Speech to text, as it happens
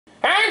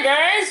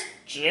Hi guys,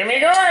 Jimmy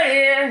Gord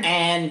here.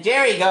 And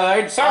Jerry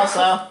Gord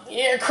also.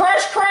 Yeah,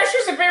 Crush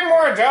is a bit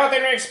more adult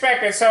than we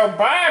expected, so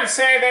Bob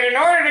said that in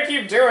order to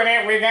keep doing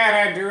it, we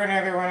gotta do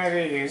another one of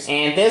these.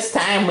 And this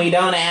time we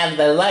don't have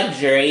the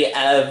luxury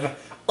of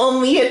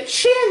only a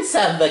chance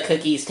of the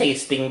cookies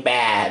tasting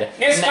bad.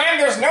 This time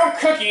there's no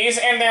cookies,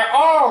 and they're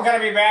all gonna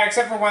be bad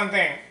except for one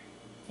thing.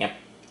 Yep.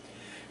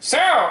 So,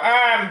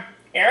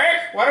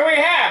 Eric, what do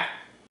we have?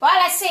 Well,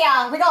 let's see,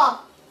 we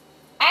got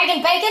egg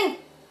and bacon,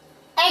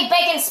 egg,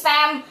 bacon,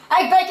 spam,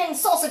 egg, bacon,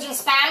 sausage and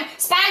spam,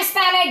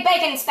 spam, egg,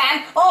 bacon,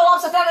 spam, all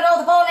lobster thermidor,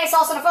 the bolognese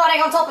sauce and a fried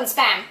egg on top and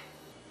spam.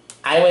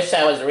 I wish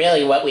that was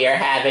really what we are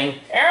having.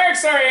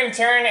 Eric's our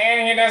intern,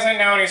 and he doesn't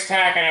know what he's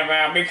talking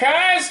about,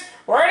 because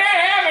we're not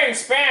having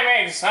spam,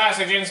 egg,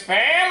 sausage, and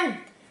spam.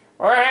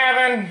 We're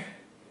having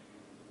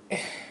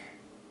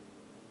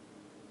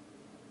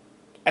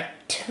a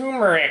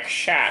turmeric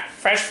shot,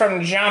 fresh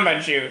from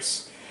Jamba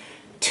Juice.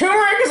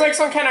 Turmeric is like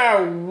some kind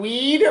of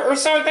weed or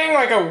something,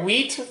 like a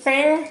wheat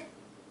thing.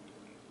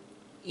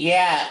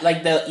 Yeah,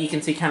 like you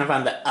can see kind of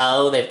on the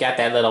O, they've got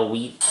that little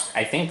wheat.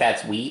 I think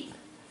that's wheat.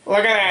 Look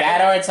at that.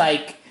 That or it's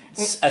like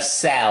a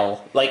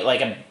cell,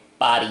 like a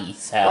body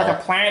cell. Like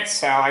a plant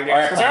cell, I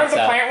guess. Because aren't the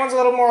plant ones a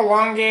little more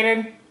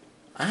elongated?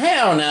 I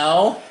don't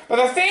know.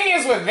 But the thing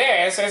is with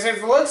this, is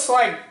it looks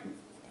like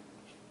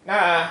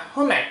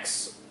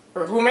humex.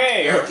 Or hume.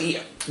 Or,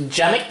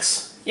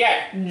 Jummix?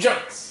 yeah,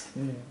 junks.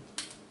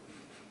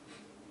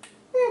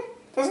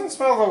 Doesn't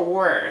smell the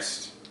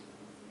worst.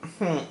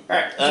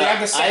 Alright, do you have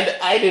the sick?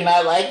 I do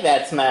not like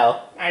that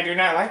smell. I do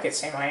not like it,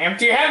 Sam I am.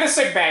 Do you have the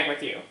sick bag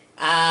with you?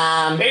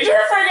 Did Did you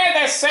forget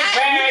the sick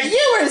bag?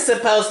 You were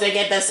supposed to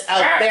get this. Oh,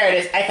 there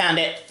it is. I found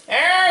it.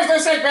 There's the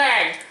sick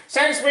bag.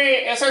 Since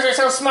they're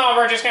so small,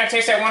 we're just gonna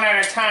taste it one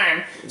at a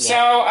time. Yeah. So,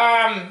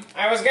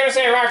 I was gonna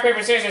say rock,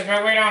 paper, scissors,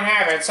 but we don't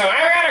have it. So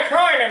I got a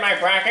coin in my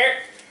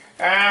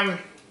pocket.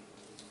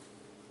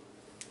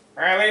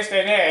 Or at least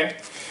I did.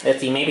 Let's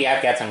see, maybe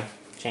I've got some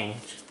change.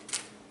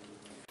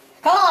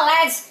 Come on,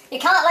 lads, you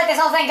can't let this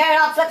whole thing go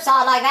on flip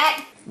side like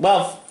that.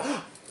 Well,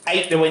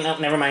 wait, no,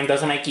 never mind.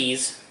 Those are my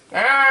keys.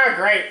 Ah,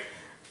 great.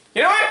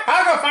 You know what?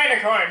 I'll go find a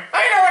coin.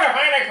 I know where to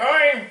find a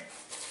coin.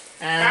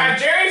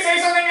 Jerry, say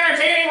something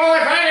entertaining while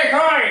I find a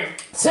coin.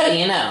 So,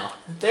 you know,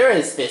 there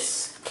is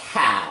this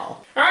cow.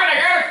 Alright, I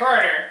got a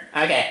quarter.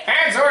 Okay.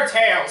 Heads or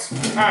tails?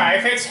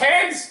 If it's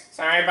heads...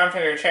 Sorry, I bumped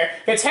into your chair.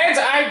 If it's heads,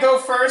 I go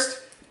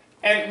first,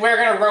 and we're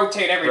gonna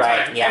rotate every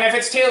time. Yeah. And if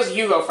it's tails,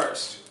 you go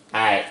first.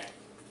 Alright.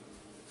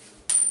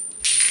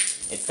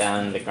 It's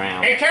down on the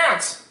ground. It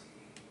counts.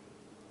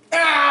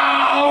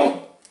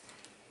 Ow!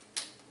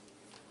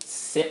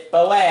 Sip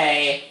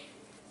away.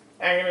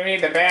 I'm gonna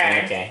need the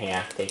bag. Okay,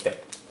 yeah, take the...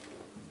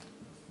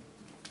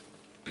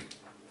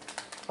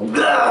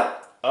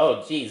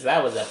 Oh, geez,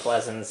 that was a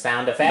pleasant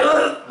sound effect.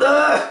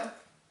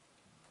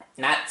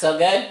 Not so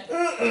good?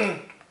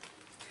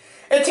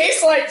 It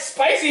tastes like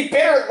spicy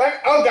bitter, like,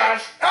 oh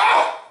gosh.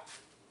 Oh!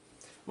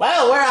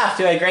 Well, we're off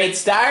to a great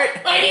start.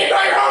 I need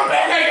my own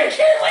bag, I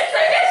can't wait for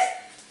this!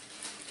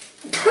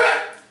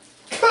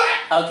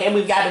 Okay,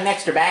 we've got an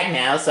extra bag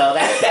now, so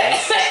that's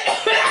nice.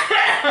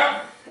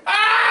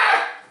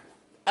 Ah!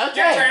 Okay.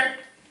 Your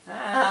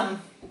turn.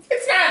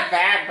 It's not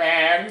that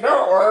bad,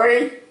 don't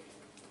worry.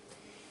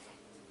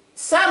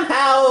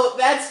 Somehow,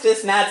 that's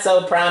just not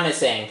so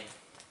promising.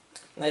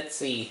 Let's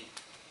see.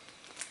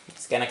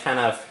 It's gonna kind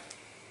of...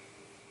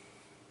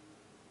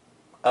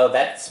 Oh,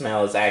 that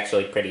smell is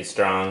actually pretty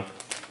strong.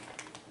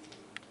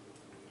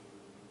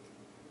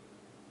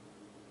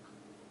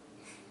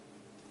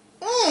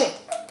 Ew!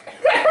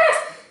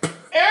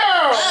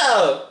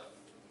 Oh!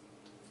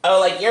 Oh,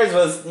 like yours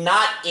was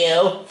not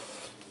ew.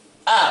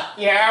 Oh.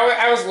 Yeah,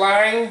 I was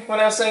lying when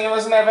I was saying it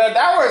wasn't that bad.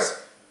 That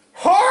was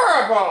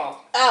horrible!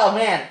 Oh,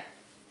 man.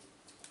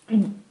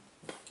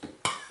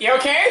 You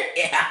okay?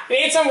 Yeah. You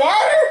need some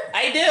water?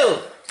 I do.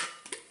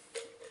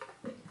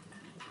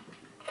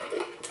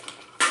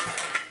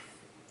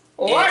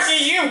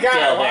 Lucky you got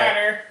still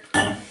water.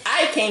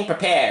 I came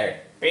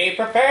prepared. Be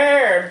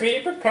prepared, be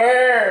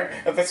prepared.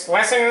 This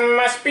lesson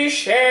must be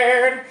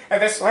shared.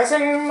 This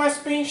lesson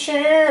must be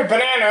shared.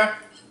 Banana.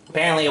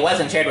 Apparently it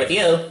wasn't shared with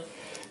you.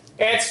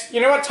 It's,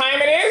 you know what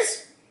time it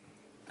is?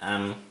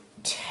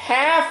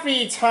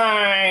 Taffy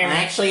time.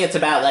 Actually, it's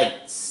about like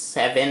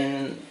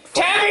 7...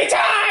 Taffy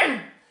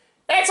time!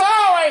 It's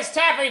always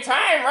taffy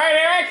time, right,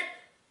 Eric?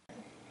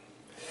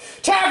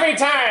 Taffy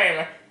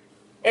time!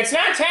 It's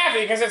not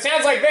taffy because it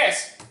sounds like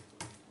this.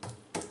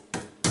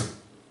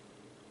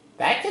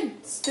 That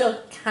could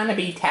still kind of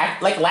be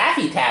taffy. Like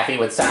Laffy Taffy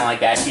would sound like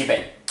that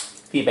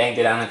if you banged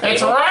it on the table.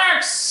 It's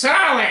rock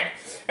solid!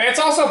 And it's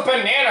also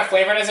banana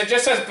flavored, as it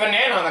just says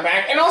banana on the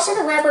back. And also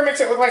the wrapper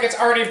makes it look like it's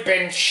already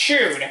been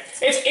chewed.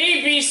 It's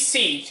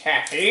ABC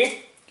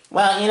taffy.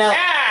 Well, you know...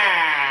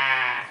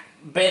 Ah!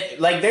 But,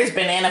 like, there's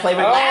banana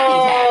flavored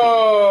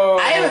Oh!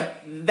 Laffy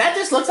Taffy. That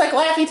just looks like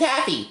Laffy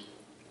Taffy.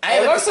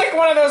 It looks like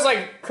one of those,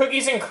 like,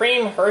 cookies and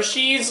cream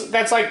Hershey's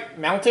that's, like,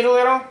 melted a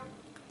little.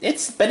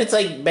 But it's,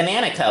 like,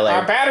 banana color.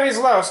 Our battery's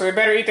low, so we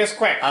better eat this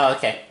quick. Oh,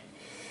 okay.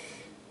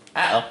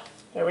 Uh-oh.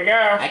 Here we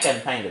go. I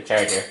couldn't find the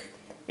charger.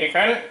 You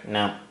couldn't?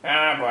 No.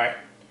 Ah, boy.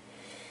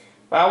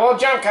 Well, we'll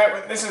jump cut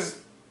when this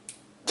is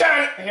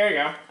done. Here you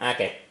go.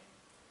 Okay.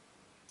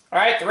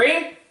 Alright,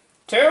 3,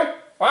 2,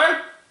 1.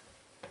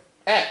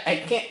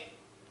 I can't.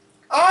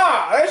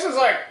 Oh, this is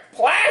like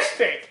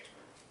plastic.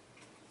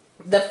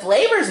 The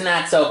flavor's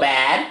not so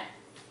bad.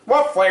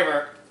 What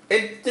flavor?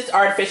 It's just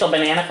artificial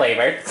banana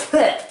flavor.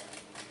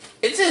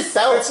 It's just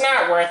so. It's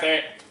not worth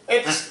it.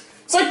 It's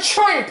like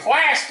chewing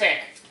plastic.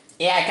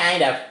 Yeah,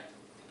 kind of.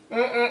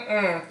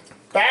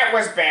 That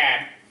was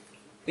bad.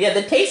 Yeah,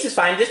 the taste is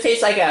fine. It just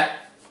tastes like a.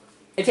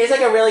 It tastes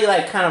like a really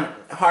like kind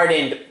of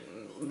hardened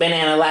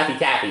banana Laffy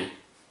Taffy.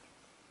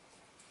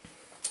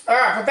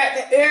 But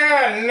that,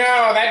 yeah,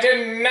 no, that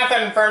did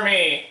nothing for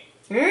me.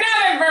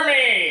 Nothing for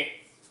me!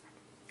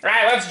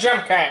 Alright, let's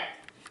jump cut.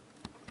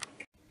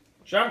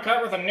 Jump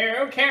cut with a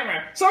new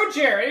camera. So,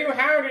 Jerry,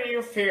 how do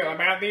you feel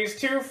about these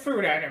 2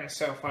 food items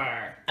so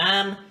far?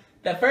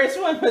 The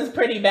first one was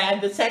pretty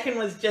bad. The second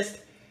was just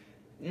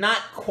not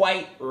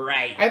quite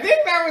right. I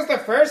think that was the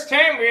first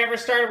time we ever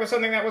started with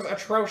something that was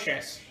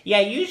atrocious. Yeah,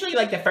 usually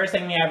like the first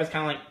thing we had was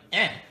kind of like,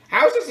 eh.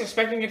 I was just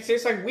expecting it to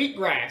taste like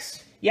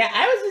wheatgrass. Yeah,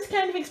 I was just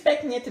kind of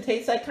expecting it to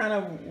taste like kind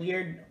of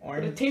weird But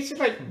orange. it tasted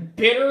like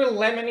bitter,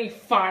 lemony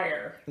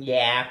fire.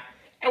 Yeah.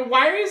 And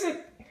why is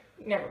it...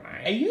 Never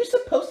mind. Are you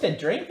supposed to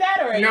drink that,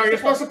 or are No, you you're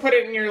supposed to put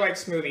it in your, like,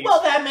 smoothies.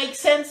 Well, that makes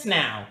sense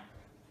now.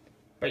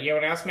 But you know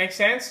what else makes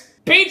sense?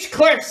 Beach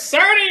Cliff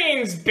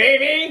sardines,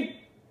 baby!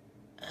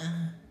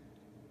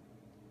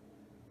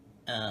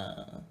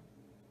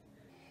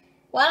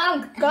 Well,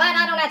 I'm glad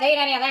I don't have to eat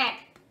any of that.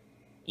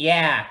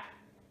 Yeah.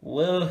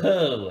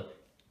 Woohoo.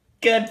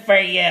 Good for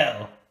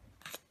you.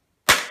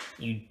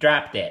 You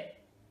dropped it.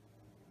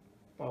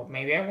 Well,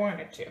 maybe I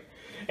wanted to.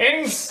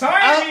 And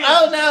sardines!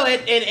 Oh no!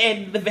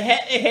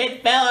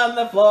 It fell on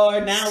the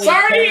floor. Now we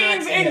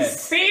Sardines cannot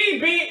and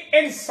eat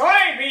and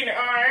soybean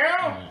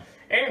oil!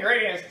 Mm.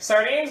 Ingredients.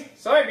 Sardines,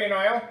 soybean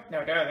oil, no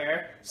duh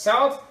there.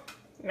 Salt,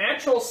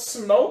 natural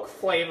smoke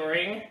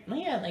flavoring. it.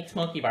 Yeah, like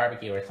smoky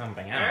barbecue or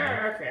something. I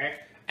don't know. Okay.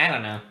 I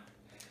don't know.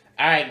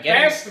 All right, get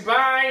it. Best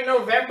by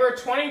November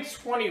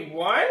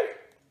 2021?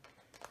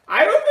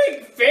 I don't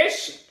think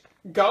fish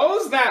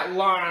goes that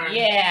long.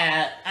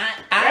 Yeah,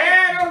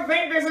 I don't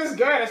think this is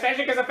good,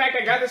 especially because the fact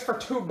I got this for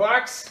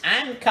 $2.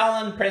 I'm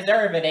calling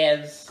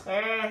preservatives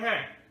Uh-huh.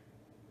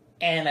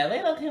 and a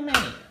little too many.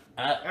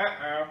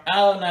 Uh-oh.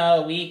 Oh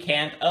no, we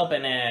can't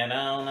open it.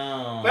 Oh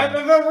no.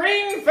 The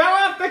ring fell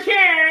off the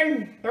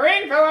can! The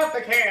ring fell off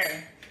the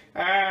can.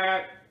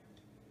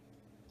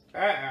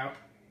 Uh-oh.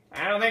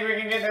 I don't think we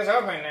can get this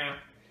open now.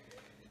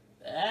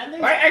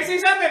 I see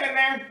something in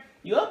there.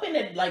 You opened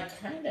it like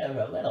kind of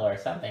a little or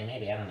something,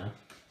 maybe, I don't know.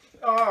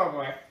 Oh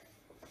boy.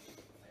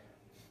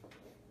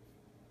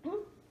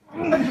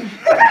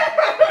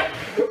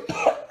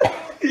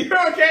 You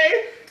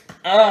okay?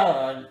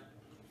 Oh,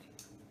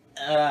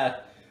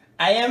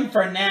 I am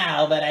for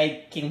now, but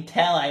I can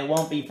tell I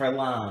won't be for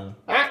long.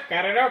 Ah,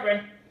 got it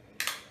open.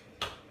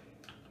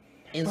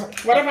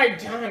 What have I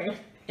done?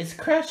 Is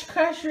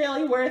Crush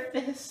really worth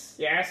this?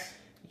 Yes,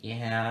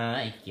 Yeah,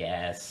 I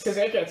guess. because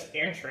it gets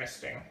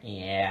interesting.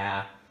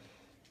 Yeah.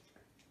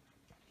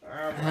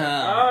 Oh, boy.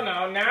 Oh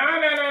no, no, no,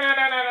 no, no, no,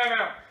 no, no,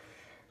 no.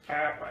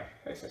 Oh boy,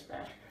 this is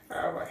bad.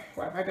 Oh boy,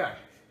 what have I done?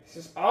 This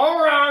is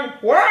all wrong.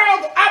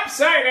 World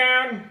upside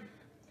down.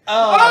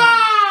 Oh.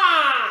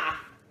 Ah!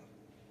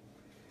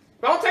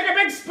 I'll take a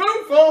big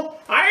spoonful.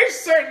 I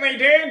certainly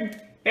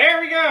did.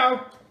 There we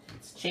go.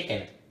 It's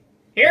chicken.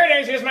 Here it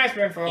is. Here's my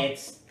spoonful.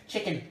 It's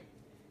chicken.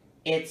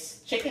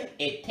 It's chicken.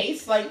 It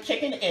tastes like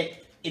chicken.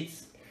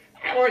 It's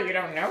Well, you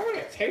don't know what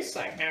it tastes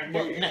like now, do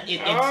well, you? no,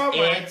 Oh,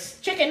 my. it's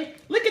chicken.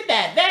 Look at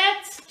that.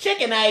 That's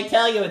chicken. I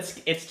tell you,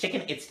 it's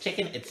chicken. It's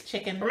chicken. It's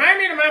chicken. Remind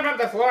me to mop up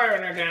the floor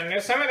when we're done.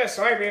 There's some of the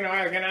soybean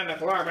oil getting on the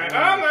floor, but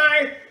oh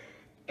my!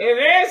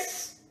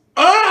 This.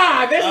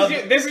 Ah!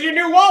 This is your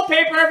new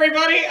wallpaper,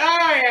 everybody!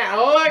 Oh yeah,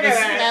 look at The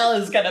that! smell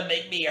is gonna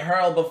make me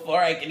hurl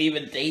before I can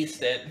even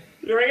taste it.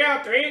 Here we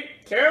go. 3,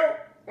 2,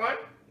 1.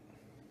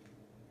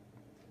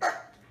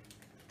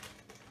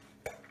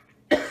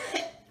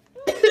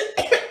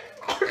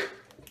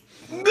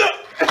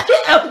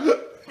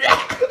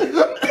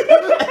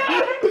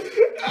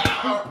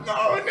 Oh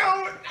no, no,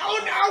 no,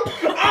 no!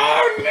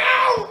 Oh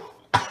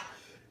no!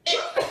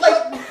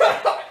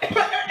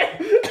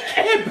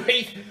 Can't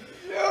breathe.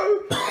 No.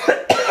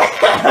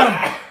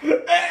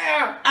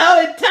 Oh,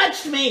 it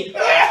touched me. Oh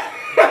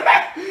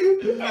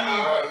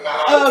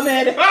no! Oh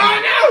man.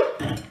 Oh no!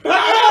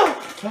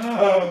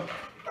 Oh.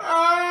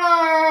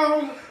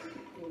 Oh!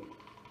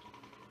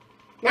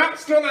 No,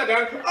 still not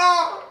done.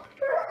 Oh!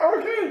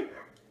 Okay.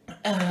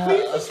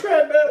 Please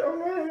describe that. Oh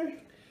my.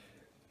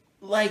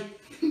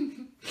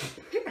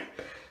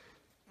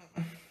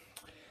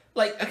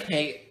 Like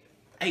okay,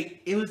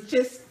 it was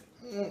just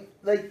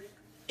like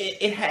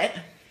it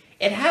had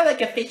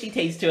like a fishy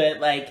taste to it,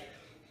 like,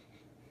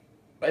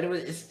 but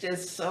it's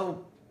just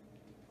so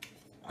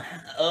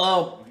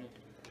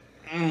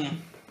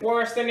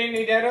Worse than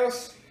Indie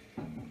Deados?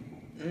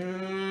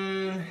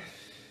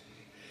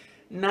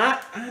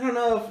 I don't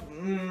know if,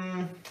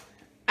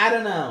 I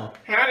don't know.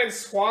 How did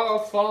Swallow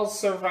Falls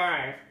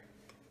survive?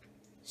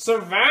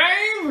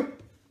 Survive?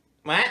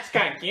 What? It's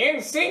got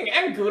ginseng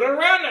and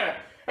guarana,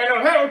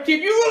 and it'll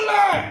keep you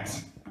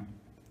alive.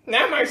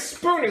 Now my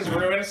spoon is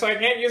ruined, so I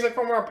can't use it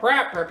for more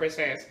prep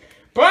purposes.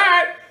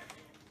 But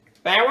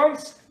that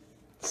won't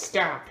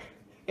stop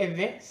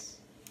this.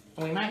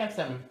 We might have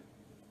some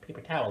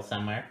paper towels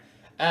somewhere.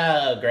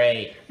 Oh,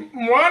 great.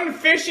 One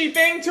fishy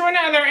thing to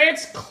another,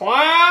 it's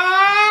Clamato!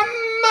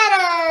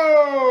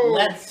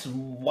 Let's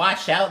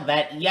wash out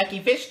that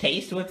yucky fish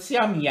taste with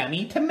some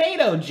yummy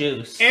tomato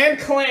juice. And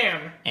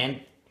clam.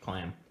 And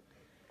clam.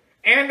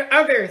 And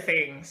other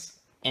things.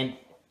 And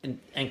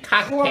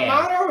cocktail.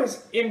 Clamato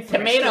is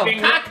infamous Tomato for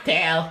being...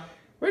 cocktail.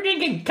 We're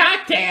drinking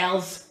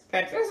cocktails.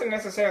 That doesn't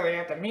necessarily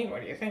have to mean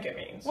what you think it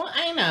means. Well,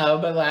 I know,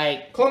 but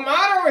like...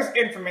 Clamato is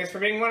infamous for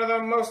being one of the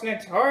most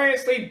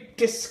notoriously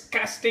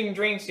disgusting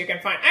drinks you can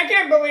find. I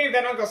can't believe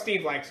that Uncle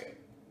Steve likes it.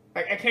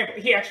 Like, I can't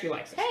believe he actually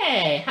likes it.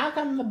 Hey, how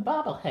come the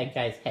bobblehead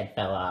guy's head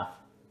fell off?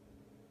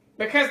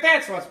 Because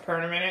that's what's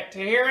permanent to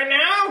here and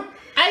now.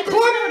 I just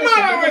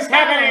Clamato noticed is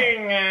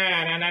happening!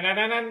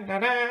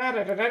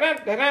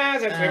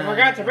 Since we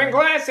forgot to bring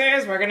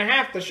glasses, we're gonna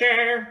have to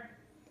share.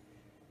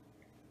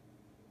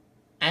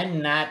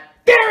 I'm not...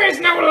 There is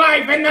no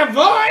life in the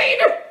void!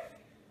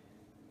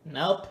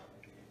 Nope.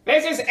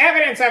 This is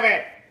evidence of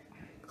it!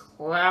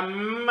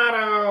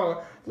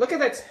 Clamato. Look at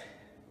that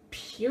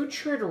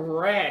putrid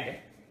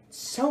red. It's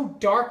so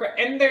dark,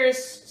 and there's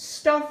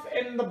stuff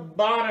in the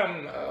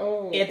bottom.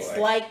 Oh, It's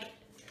boy. like...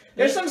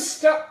 There's some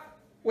stuff...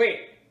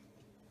 Wait.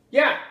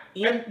 Yeah,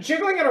 Yeah. I'm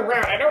jiggling it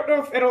around. I don't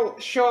know if it'll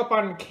show up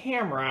on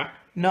camera,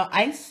 No,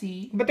 I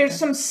see. but there's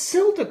some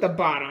silt at the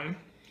bottom.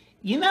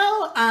 You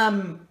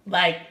know,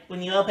 like,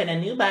 when you open a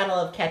new bottle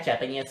of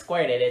ketchup and you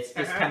squirt it, it's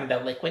just kind of the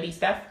liquidy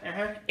stuff.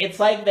 It's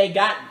like they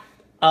got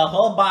a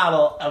whole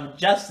bottle of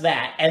just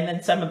that, and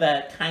then some of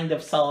the kind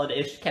of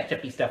solid-ish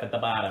ketchup-y stuff at the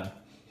bottom.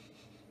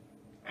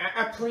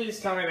 Please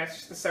tell me that's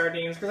just the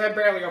sardines, because I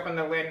barely opened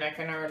the lid and I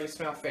can already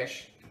smell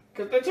fish.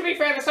 Because, to be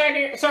fair, the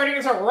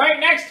sardines are right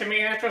next to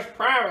me, and that's just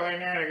probably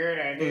not a good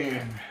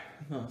idea.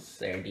 Oh,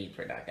 sardines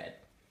were not good.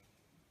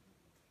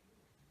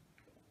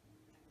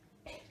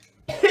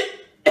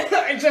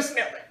 I just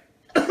smelled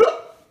it.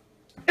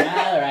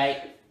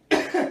 Alright.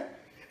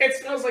 It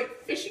smells like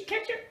fishy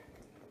ketchup.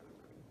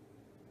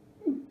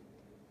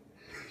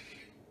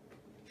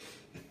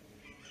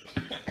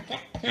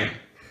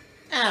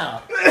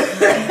 Oh.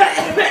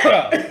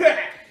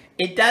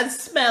 It does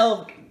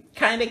smell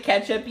kind of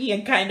ketchup-y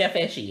and kind of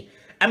fishy.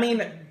 I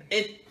mean,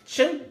 it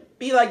shouldn't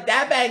be like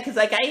that bad, because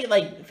like, I eat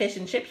like fish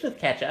and chips with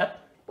ketchup.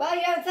 Well,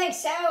 you don't think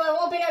so? There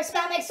won't be no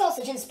spam egg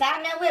sausage and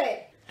spam now, will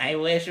it? I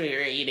wish we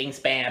were eating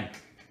Spam.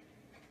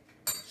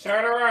 So do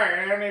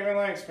I. I don't even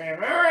like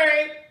Spam.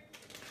 Alright.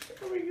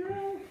 Here we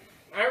go.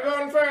 I'm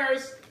going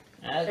first.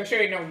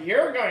 Actually, no,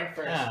 you're going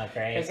first. Oh,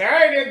 great. Because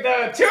I did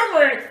the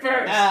turmeric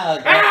first. Oh,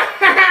 great.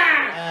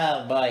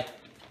 Oh, boy.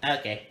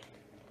 Okay.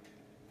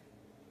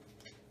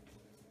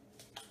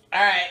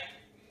 Alright.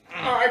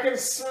 Oh, I can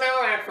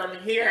smell that from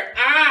here.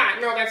 Ah,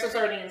 no, that's the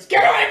sardines.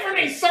 Get away from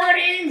me,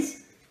 sardines!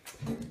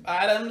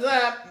 Bottoms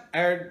up.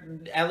 Or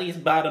at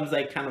least bottoms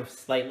like kind of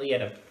slightly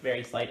at a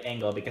very slight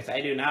angle, because I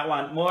do not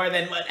want more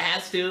than what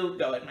has to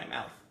go in my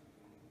mouth.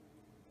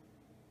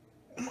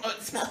 Oh,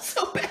 it smells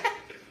so bad.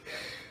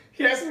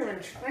 He hasn't even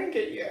drank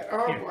it yet.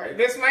 Oh boy,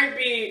 this might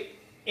be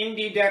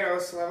Indie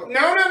Dedos level.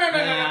 No, no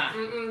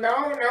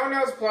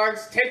nose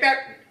plugs. Take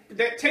that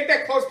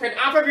clothespin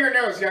off of your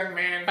nose, young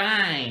man.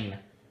 Fine.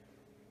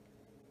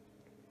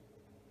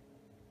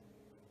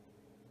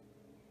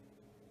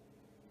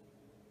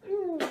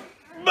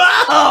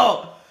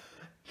 No!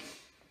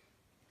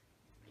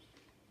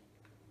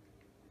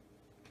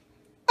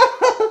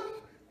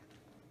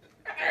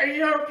 Are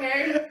you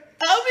okay?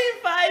 I'll be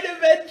fine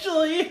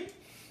eventually.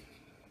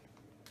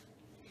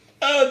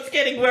 Oh, it's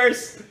getting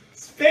worse.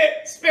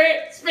 Spit!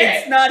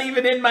 It's not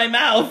even in my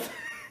mouth.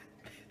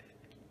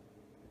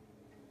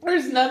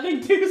 There's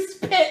nothing to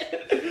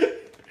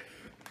spit.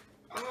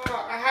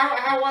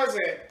 How was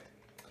it?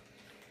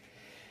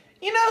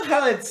 You know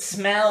how it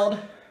smelled?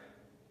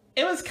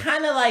 It was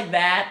kind of like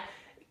that,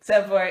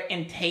 except for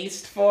in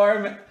taste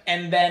form,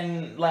 and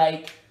then,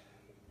 like,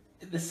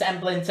 the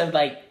semblance of,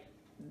 like,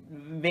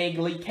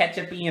 vaguely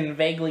ketchup-y and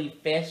vaguely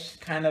fish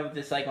kind of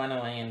just, like, went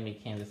away and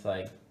became just,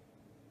 like,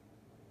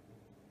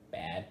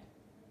 bad.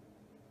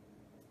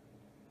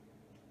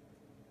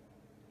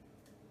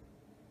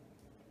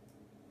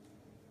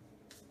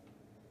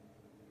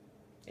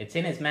 It's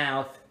in his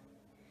mouth.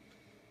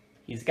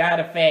 He's got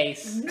a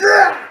face.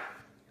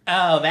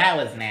 Oh, that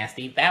was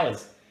nasty. That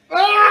was...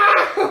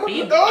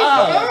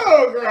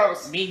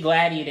 Gross. Be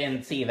glad you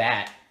didn't see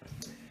that.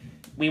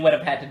 We would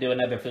have had to do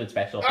another food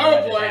special for Oh what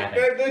just boy,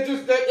 happened.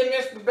 it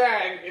missed the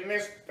bag. It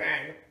missed the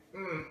bag.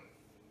 Oh,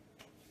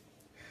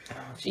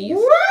 jeez.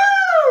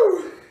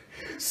 Woo!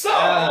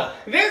 So,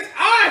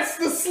 it's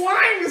the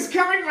slime is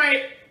coming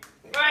my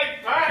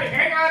body.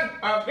 Hang on,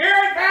 I'll be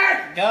right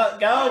back.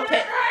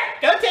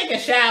 Go take a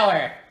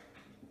shower.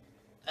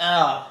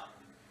 Oh,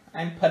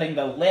 I'm putting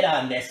the lid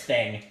on this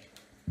thing.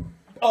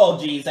 Oh,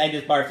 geez, I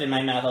just barfed in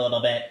my mouth a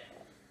little bit.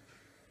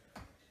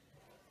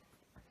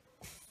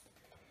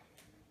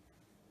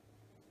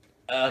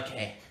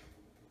 Okay.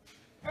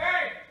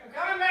 Hey, I'm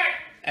coming back.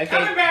 Okay.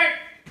 Coming back.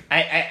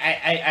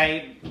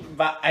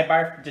 I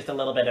barfed just a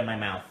little bit in my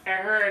mouth. I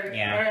heard.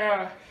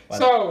 Yeah. What?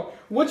 So,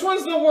 which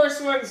one's the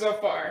worst one so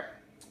far?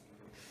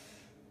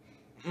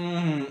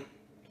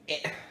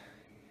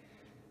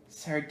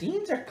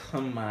 Sardines or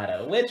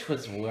Clamato? Which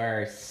was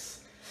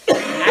worse?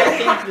 I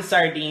think the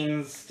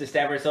sardines, just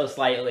ever so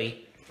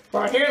slightly.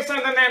 Well, here's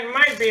something that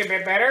might be a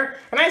bit better.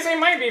 And I say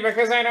might be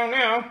because I don't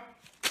know.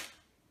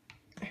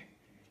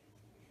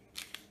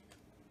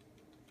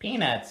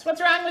 Peanuts.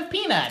 What's wrong with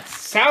peanuts?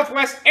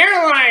 Southwest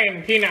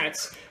Airline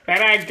peanuts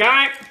that I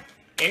got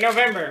in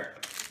November.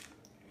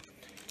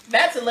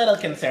 That's a little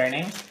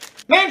concerning.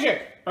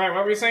 Magic! Alright,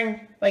 what were you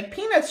saying? Like,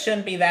 peanuts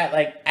shouldn't be that,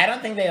 like, I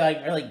don't think they,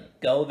 like, really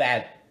go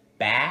that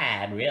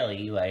bad,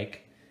 really,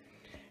 like.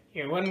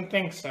 You wouldn't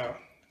think so.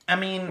 I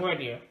mean,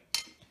 Would you?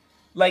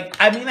 like,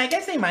 I mean, I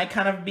guess they might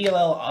kind of be a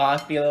little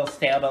off, be a little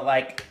stale, but,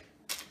 like,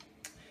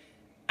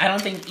 I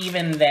don't think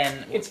even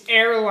then. It's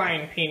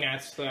airline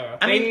peanuts, though.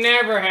 I They mean,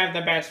 never have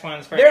the best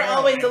ones for they're airline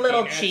always a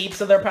little peanuts. cheap,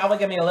 so they're probably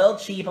gonna be a little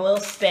cheap, a little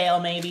stale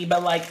maybe,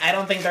 but, like, I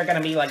don't think they're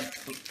gonna be, like,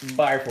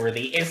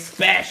 barf-worthy,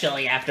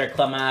 especially after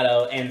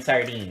Clamato and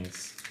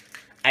sardines.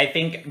 I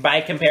think,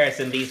 by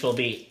comparison, these will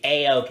be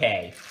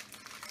A-okay.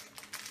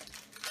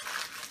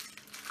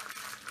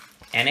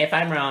 And if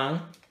I'm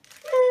wrong,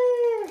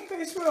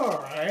 They smell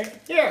alright.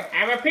 Here,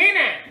 have a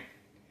peanut!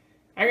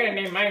 I'm gonna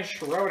name mine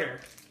Schroeder.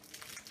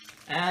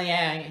 oh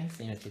yeah, I can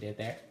see what you did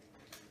there.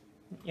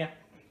 Yeah.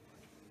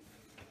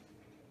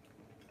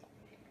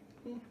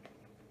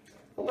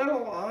 A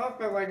little off,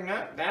 but like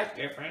not that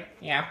different.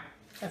 Yeah,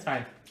 that's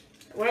fine.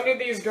 When did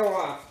these go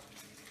off?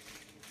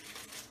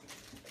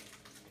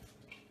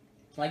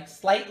 Like,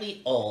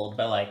 slightly old,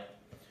 but, like,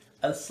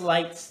 a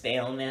slight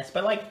staleness,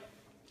 but, like,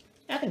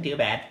 nothing too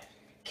bad.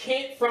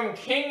 From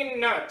King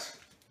Nut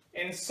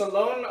in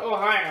Salone,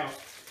 Ohio.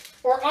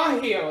 Or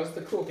Ohio, as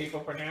the cool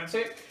people pronounce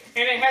it.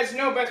 And it has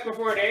no best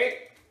before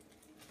date.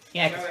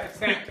 Yeah, So 'cause that's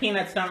that.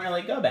 peanuts don't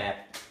really go bad.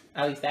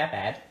 At least that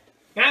bad.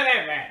 Not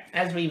that bad.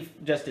 As we've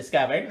just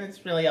discovered,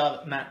 it's really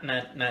all not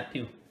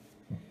too.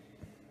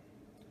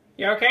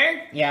 You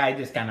okay? Yeah, I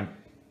just kind of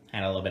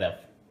had a little bit of.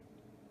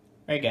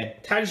 Very good.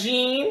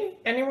 Tagine?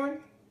 Anyone?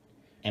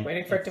 And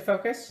Waiting for it to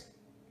focus?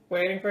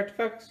 Waiting for it to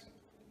focus?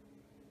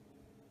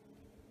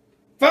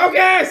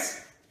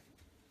 Focus!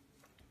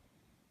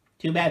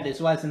 Too bad this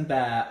wasn't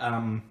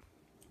the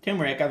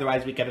turmeric.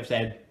 Otherwise, we could have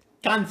said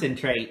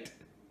concentrate.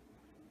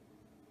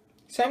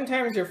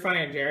 Sometimes you're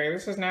funny, Jerry.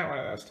 This is not one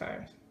of those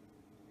times.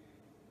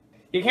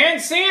 You can't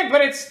see it,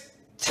 but it's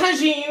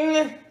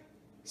tagine.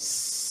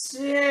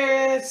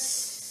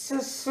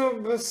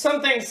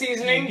 Something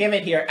seasoning. Give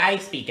it here. I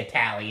speak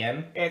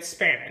Italian. It's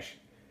Spanish.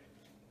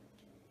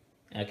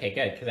 Okay,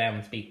 good, because I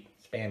don't speak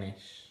Spanish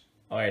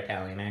or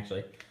Italian,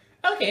 actually.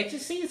 Okay, it's a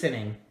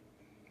seasoning.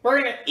 We're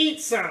gonna eat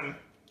some.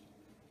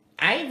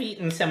 I've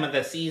eaten some of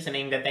the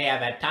seasoning that they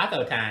have at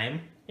Taco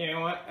Time. You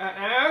know what?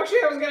 Actually,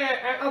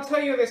 I'll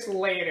tell you this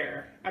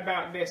later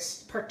about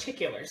this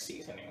particular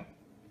seasoning.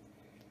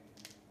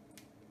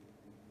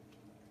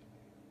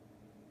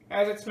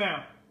 How does it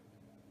smell?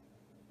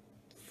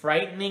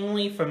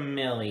 Frighteningly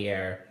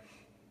familiar.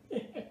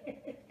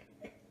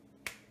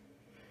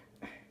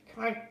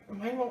 Come on,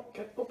 mine won't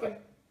get open.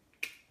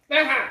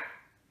 Aha!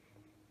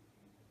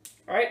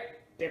 Alright,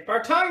 dip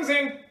our tongues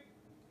in.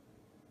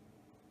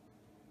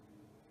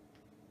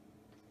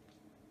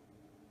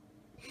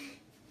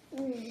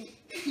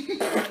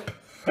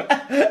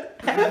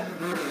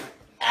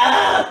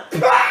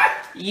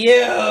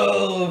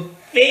 You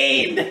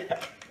fiend!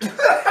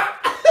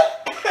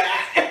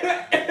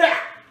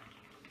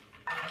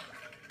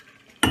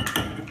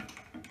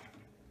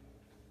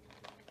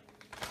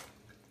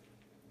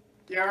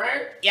 You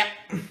alright? Yep.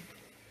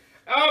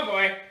 Oh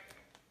boy.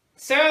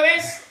 So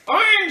this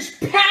orange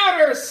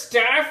powder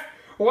stuff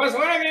was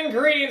one of the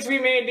ingredients we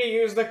made to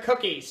use the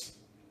cookies.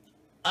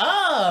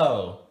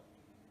 Oh.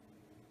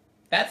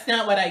 That's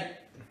not what I...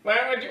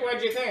 What'd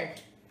you think?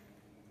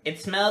 It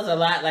smells a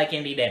lot like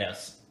Indie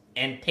Dittos.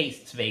 And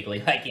tastes vaguely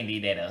like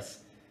Indie Dittos.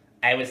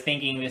 I was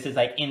thinking this is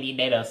like Indie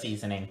Ditto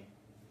seasoning.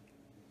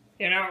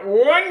 You know,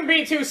 wouldn't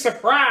be too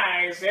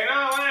surprised, in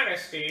all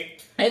honesty.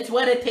 It's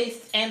what it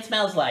tastes and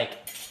smells like.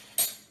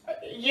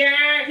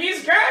 Yeah,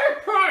 he's got a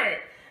point.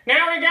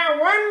 Now we got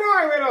one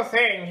more little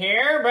thing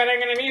here, but I'm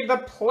gonna need the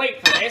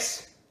plate for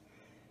this.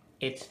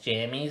 It's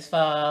Jimmy's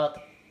fault.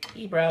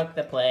 He broke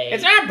the plate.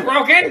 It's not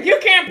broken! You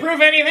can't prove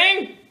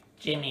anything!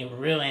 Jimmy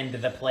ruined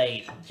the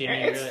plate.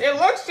 It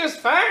looks just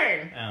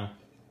fine. Oh.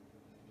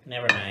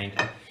 Never mind.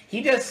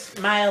 He just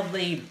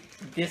mildly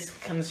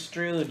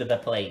disconstrued the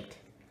plate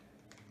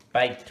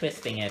by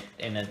twisting it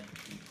in a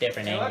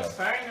different It angle. looks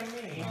fine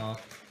to me. Well,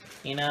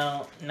 you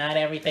know, not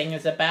everything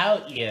is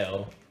about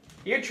you.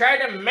 You tried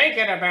to make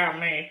it about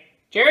me.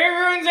 Jerry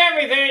ruins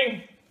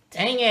everything.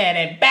 Dang it,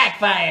 it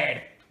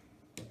backfired!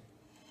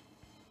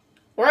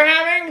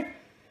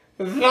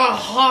 the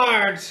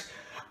heart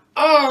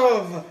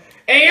of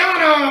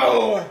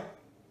Ayano!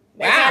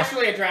 It's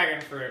actually a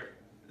dragon fruit.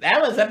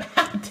 That was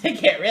about to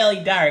get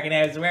really dark, and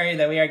I was worried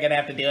that we were going to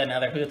have to do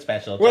another food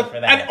special just With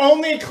for that. an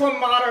only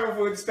Clamato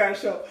food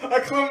special. A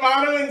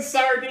Clamato and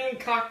sardine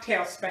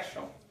cocktail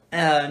special.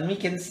 And we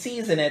can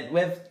season it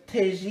with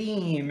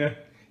tagine.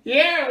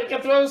 Yeah, we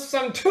can throw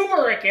some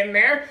turmeric in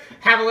there,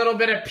 have a little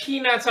bit of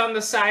peanuts on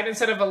the side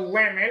instead of a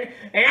lemon,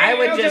 and I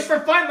would just for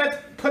fun, let's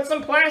put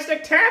some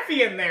plastic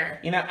taffy in there.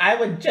 You know, I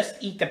would just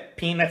eat the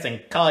peanuts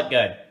and call it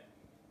good.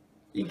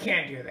 You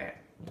can't do that.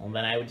 Well,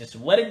 then I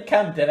wouldn't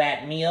come to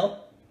that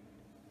meal.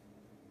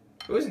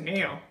 Who's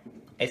Neil?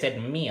 I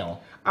said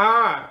meal.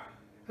 Ah,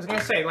 I was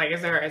gonna say, like,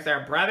 is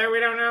there a brother we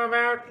don't know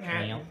about?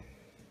 Neil.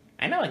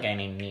 I know a guy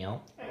named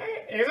Neil.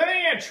 Isn't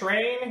he a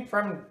train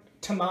from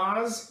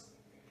Tamaz?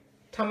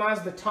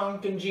 Tamaz the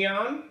Tonkin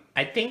Gion?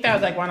 I think that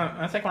was like one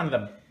of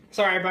the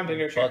Sorry, I bumped into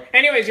your chair. book.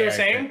 Anyways, you were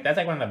characters. saying? That's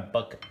like one of the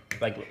book,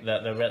 like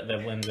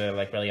the ones that are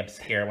like really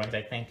obscure ones,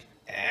 I think.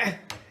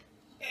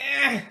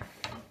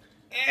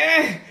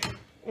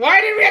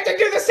 Why did we have to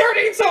do the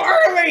sardine so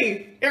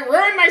early? It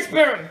ruined my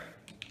spoon.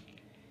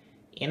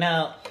 You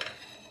know,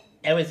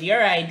 it was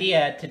your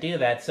idea to do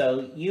that,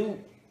 so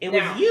it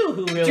was Now, you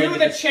who really Do did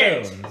the the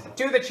chant. spoons.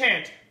 Do the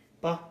chant.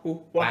 Do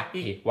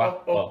it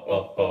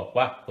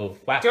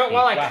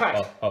while I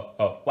cut.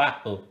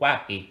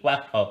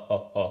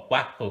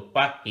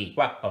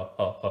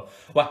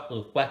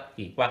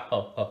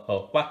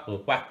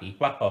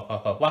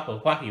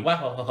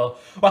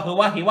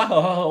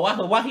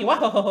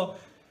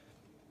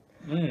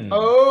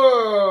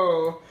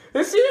 Oh,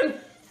 this even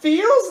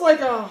feels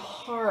like a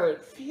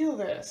heart. Feel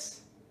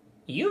this.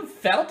 You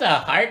felt a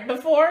heart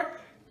before?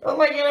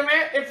 Like,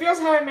 it feels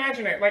how I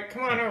imagine it. Like,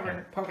 come on over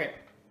and poke it.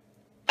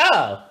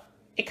 Oh,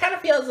 it kind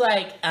of feels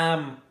like,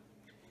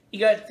 you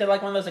go to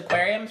like one of those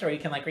aquariums where you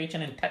can like reach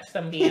in and touch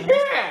some of the animals.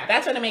 Yeah.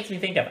 That's what it makes me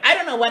think of. I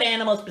don't know what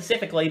animal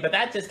specifically, but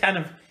that just kind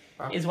of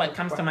is what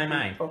comes to my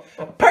mind.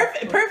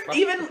 Perfect,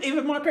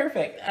 even more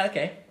perfect.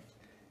 Okay.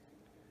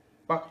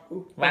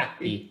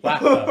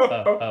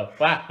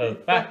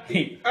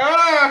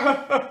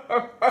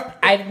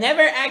 I've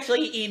never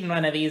actually eaten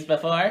one of these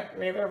before.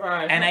 Neither have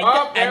I. And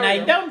I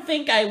don't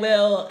think I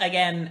will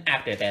again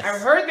after this.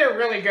 I've heard they're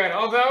really good,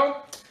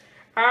 although,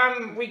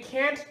 we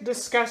can't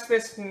discuss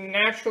this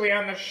naturally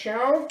on the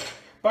show,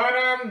 but,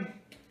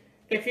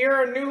 if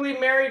you're a newly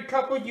married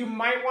couple, you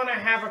might want to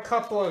have a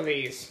couple of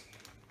these.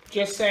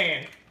 Just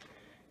saying.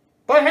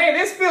 But hey,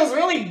 this feels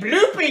really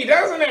bloopy,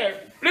 doesn't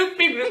it?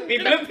 Bloopy, bloopy,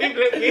 bloopy,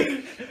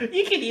 bloopy.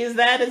 You could use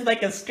that as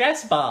like a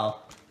stress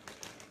ball.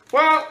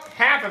 Well,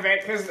 half of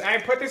it, because I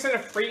put this in a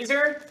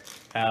freezer,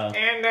 Oh.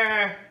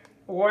 and,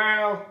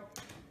 well,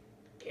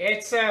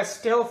 it's,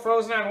 still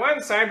frozen on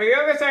one side, but the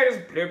other side is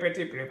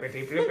bloopity,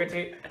 bloopity,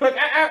 bloopity. Look,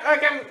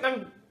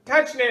 I'm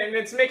touching it, and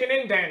it's making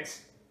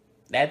indents.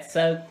 That's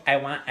so,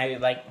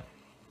 look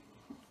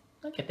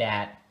at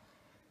that.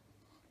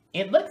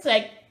 It looks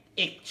like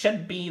it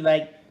should be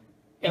like...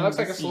 It looks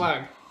like a sea.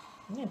 slug.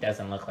 It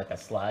doesn't look like a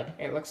slug.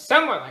 It looks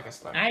somewhat like a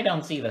slug. I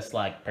don't see the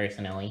slug,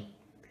 personally.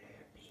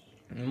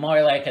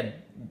 More like a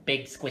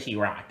big squishy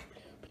rock.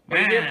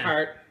 Your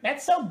part.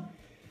 That's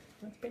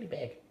pretty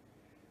big.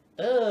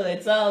 Oh,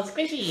 it's all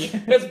squishy.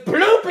 It's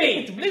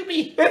bloopy! It's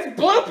bloopy. It's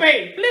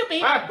bloopy!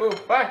 Bloopy.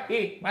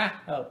 Wah-hoo-wah-hee. Wow.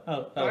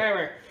 Oh.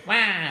 Whatever.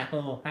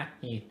 Wow.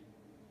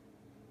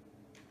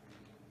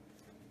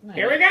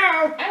 Here we go!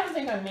 I don't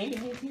think I maybe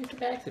need to use the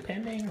bags,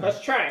 depending. Let's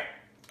try it.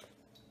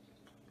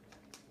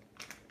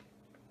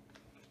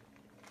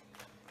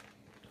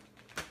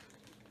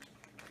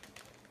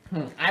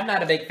 I'm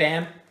not a big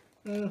fan.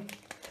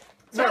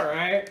 It's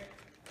alright.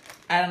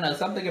 I don't know,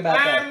 something about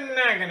that. I'm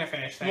not gonna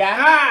finish that.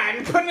 Yeah?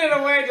 And putting it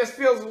away just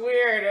feels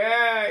weird.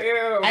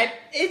 Ew.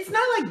 It's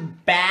not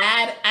like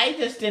bad, I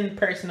just didn't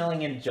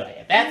personally enjoy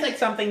it. That's like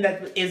something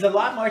that is a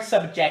lot more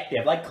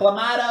subjective. Like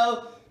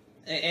Clamato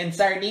and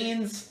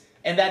sardines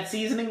and that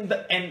seasoning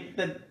and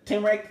the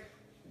turmeric,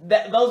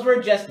 those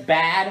were just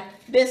bad.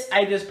 This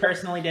I just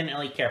personally didn't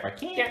really care for.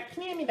 Can you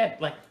hand me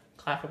that like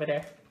cloth over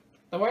there?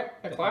 The what?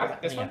 The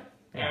cloth? This Yeah. one?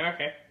 Yeah. Oh,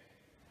 okay.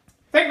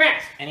 Think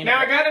fast! Any Now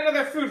I number? got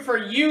another food for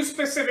you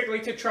specifically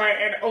to try,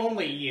 and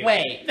only you.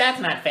 Wait, that's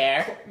not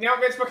fair. No,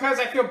 it's because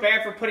I feel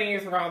bad for putting you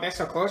through all this,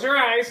 so close your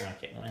eyes.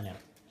 Okay, I know.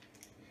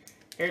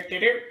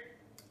 Do-do-do.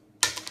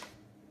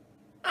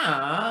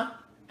 Aww,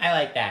 I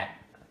like that.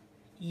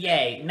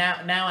 Yay,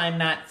 now I'm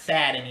not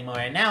sad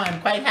anymore. Now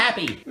I'm quite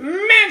happy.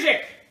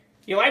 Magic!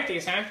 You like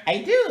these, huh? I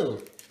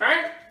do.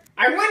 Alright.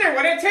 I wonder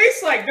what it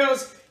tastes like,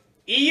 those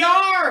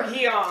ER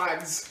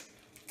heods.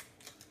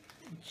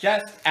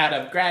 Just out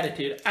of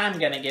gratitude, I'm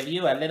gonna give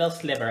you a little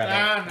sliver of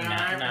it.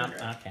 No,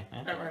 Okay.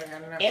 I've already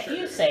had enough If sugar.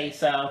 you say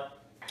so.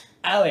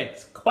 Oh,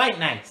 it's quite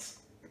nice.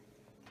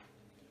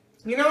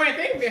 You know, I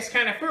think this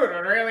kind of food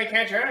would really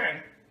catch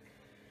on.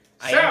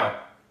 I So, know.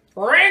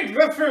 rank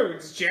the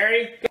foods,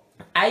 Jerry.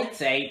 I'd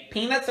say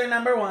peanuts are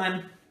number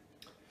one.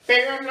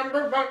 Finger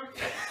number one.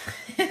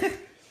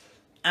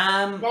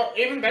 Well,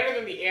 even better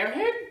than the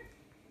airhead?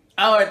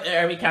 Oh,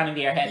 are we counting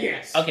the airhead?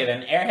 Yes. Okay,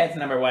 then airhead's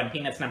number 1,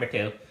 peanuts number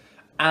 2.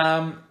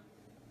 I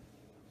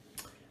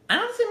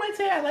honestly might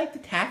say I like the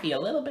taffy a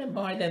little bit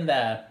more than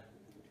the...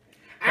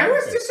 I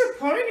was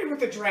disappointed with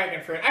the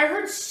dragon fruit. I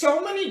heard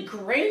so many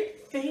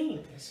great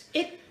things.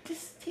 It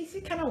just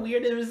tasted kind of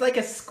weird. It was like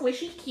a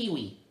squishy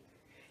kiwi.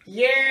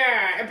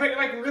 Yeah, but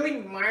like really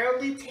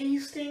mildly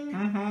tasting.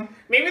 Mm-hmm.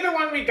 Maybe the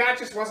one we got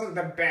just wasn't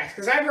the best,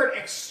 because I've heard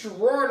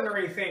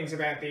extraordinary things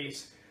about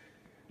these.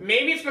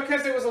 Maybe it's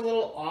because it was a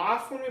little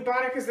off when we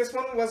bought it, because this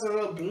one was a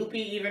little bloopy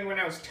even when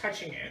I was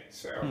touching it,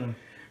 so...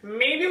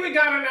 Maybe we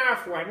got an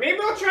off one. Maybe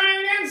we'll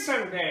try again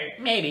someday.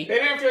 Maybe. Then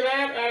after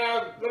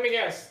that, let me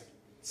guess.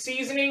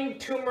 Seasoning,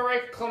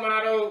 turmeric,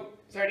 clamato,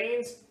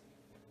 sardines?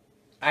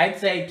 I'd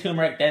say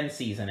turmeric, then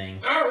seasoning.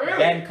 Oh, really?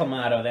 Then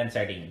clamato, then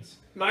sardines.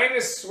 Mine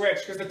is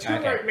switched, because the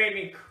turmeric Okay. made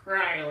me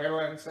cry a little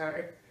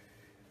inside.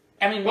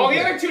 I mean, Well,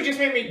 the other two just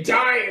made me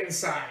die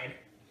inside.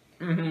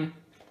 Mm-hmm.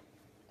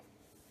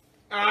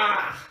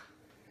 Ah.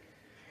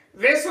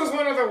 This was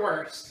one of the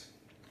worst.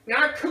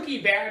 Not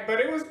cookie bad, but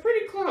it was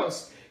pretty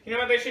close. You know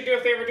what they should do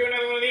if they ever do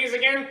another one of these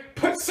again?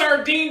 Put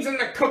sardines in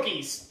the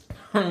cookies.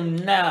 Oh,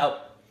 no.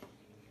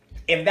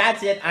 If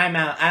that's it, I'm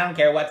out. I don't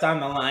care what's on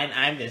the line.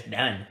 I'm just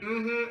done.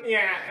 Mm-hmm,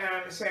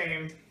 yeah,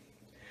 same.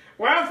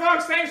 Well,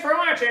 folks, thanks for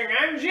watching.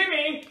 I'm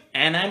Jimmy.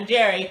 And I'm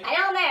Jerry. And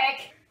I'm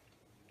Eric.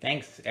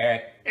 Thanks,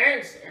 Eric.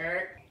 Thanks,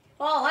 Eric.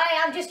 Well, hey,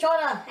 I'm just trying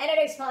to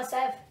introduce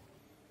myself.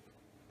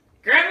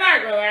 Good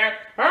luck with that.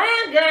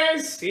 Alright,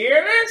 guys, see you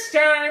next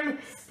time.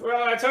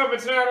 Well, let's hope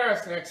it's not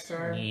us next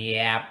time.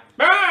 Yeah.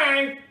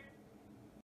 Bye!